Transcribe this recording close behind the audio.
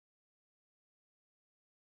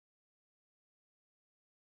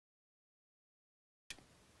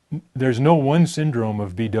there's no one syndrome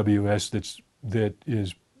of BWS that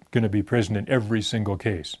is going to be present in every single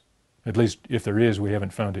case. At least if there is, we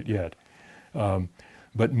haven't found it yet.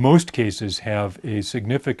 But most cases have a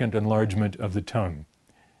significant enlargement of the tongue.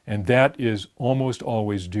 And that is almost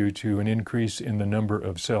always due to an increase in the number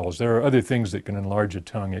of cells. There are other things that can enlarge a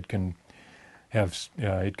tongue. It can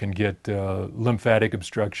get lymphatic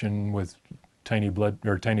obstruction with tiny blood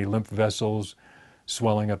or tiny lymph vessels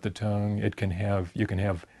swelling up the tongue. You can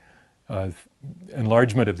have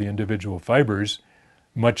enlargement of the individual fibers,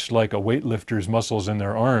 much like a weightlifter's muscles in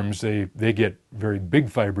their arms. They get very big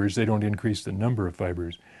fibers. They don't increase the number of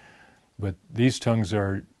fibers. But these tongues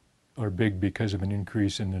are big because of an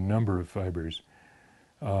increase in the number of fibers.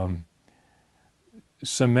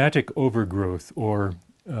 Somatic overgrowth, or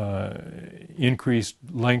increased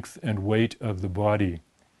length and weight of the body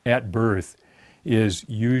at birth, is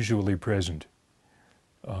usually present.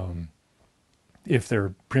 If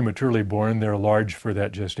they're prematurely born, they're large for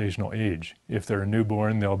that gestational age. If they're a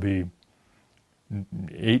newborn, they'll be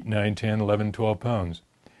 8, 9, 10, 11, 12 pounds.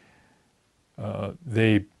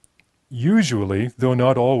 They usually, though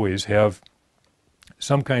not always, have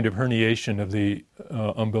some kind of herniation of the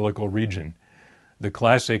umbilical region. The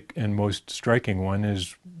classic and most striking one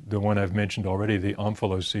is the one I've mentioned already, the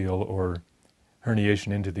omphalocele, or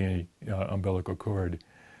herniation into the umbilical cord.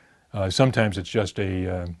 Sometimes it's just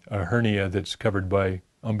a hernia that's covered by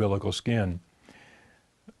umbilical skin.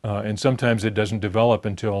 And sometimes it doesn't develop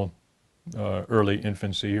until early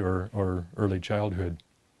infancy or early childhood.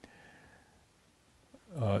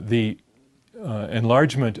 The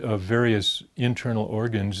enlargement of various internal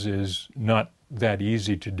organs is not that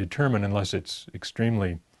easy to determine unless it's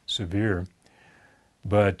extremely severe.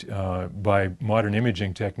 But by modern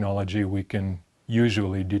imaging technology, we can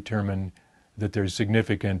usually determine that there's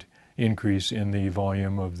significant increase in the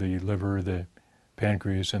volume of the liver, the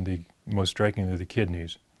pancreas, and most strikingly, the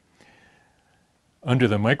kidneys. Under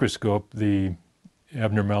the microscope, the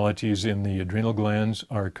abnormalities in the adrenal glands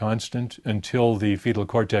are constant until the fetal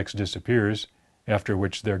cortex disappears, after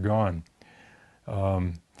which they're gone.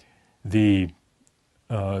 There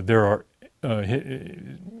are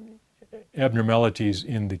abnormalities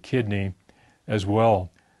in the kidney as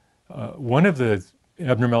well. One of the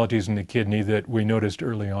abnormalities in the kidney that we noticed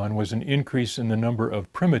early on was an increase in the number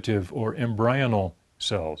of primitive or embryonal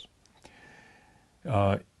cells.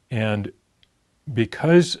 And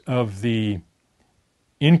because of the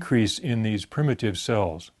increase in these primitive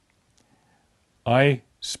cells, I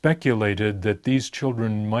speculated that these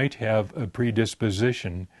children might have a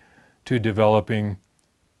predisposition to developing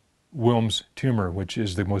Wilms tumor, which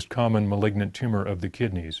is the most common malignant tumor of the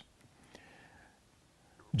kidneys.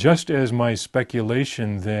 Just as my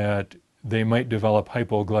speculation that they might develop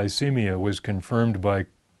hypoglycemia was confirmed by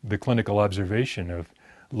the clinical observation of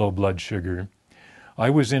low blood sugar, I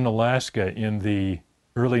was in Alaska in the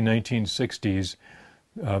early 1960s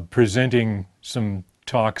presenting some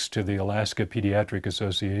talks to the Alaska Pediatric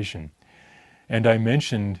Association. And I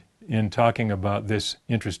mentioned in talking about this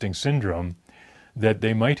interesting syndrome that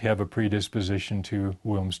they might have a predisposition to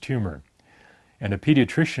Wilms tumor. And a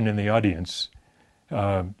pediatrician in the audience,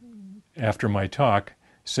 after my talk,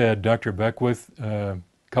 said, "Dr. Beckwith, a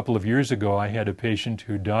couple of years ago I had a patient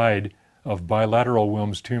who died of bilateral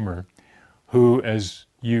Wilms tumor, who, as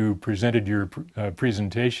you presented your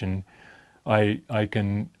presentation, I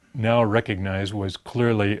can now recognize was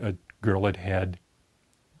clearly a girl that had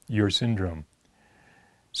your syndrome."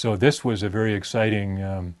 So this was a very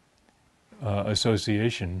exciting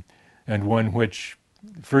association, and one which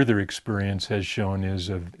further experience has shown is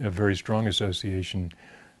a very strong association.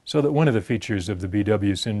 So that one of the features of the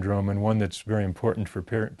BW syndrome, and one that's very important for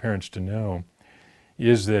parents to know,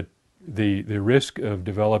 is that the risk of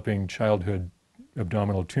developing childhood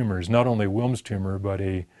abdominal tumors, not only Wilms tumor, but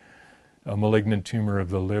a malignant tumor of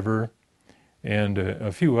the liver, and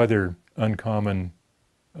a few other uncommon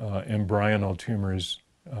embryonal tumors,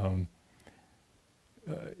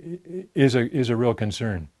 is a real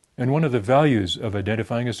concern. And one of the values of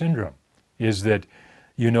identifying a syndrome is that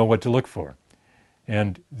you know what to look for.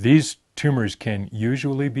 And these tumors can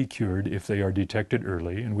usually be cured if they are detected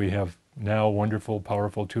early, and we have now wonderful,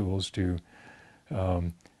 powerful tools to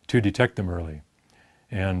detect them early.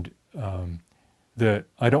 And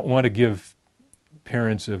I don't want to give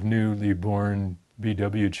parents of newly born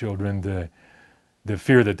BW children the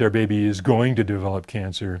fear that their baby is going to develop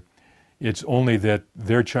cancer. It's only that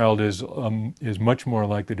their child is much more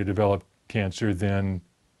likely to develop cancer than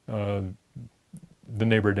the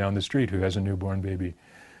neighbor down the street who has a newborn baby,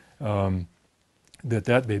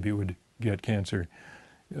 that baby would get cancer.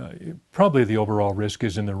 Probably the overall risk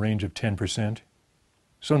is in the range of 10%.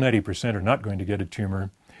 So 90% are not going to get a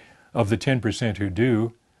tumor. Of the 10% who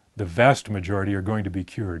do, the vast majority are going to be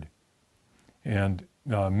cured. And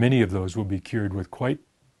many of those will be cured with quite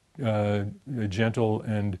gentle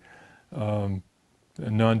and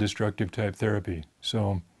non-destructive type therapy.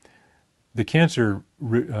 So the cancer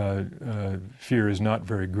fear is not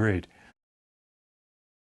very great.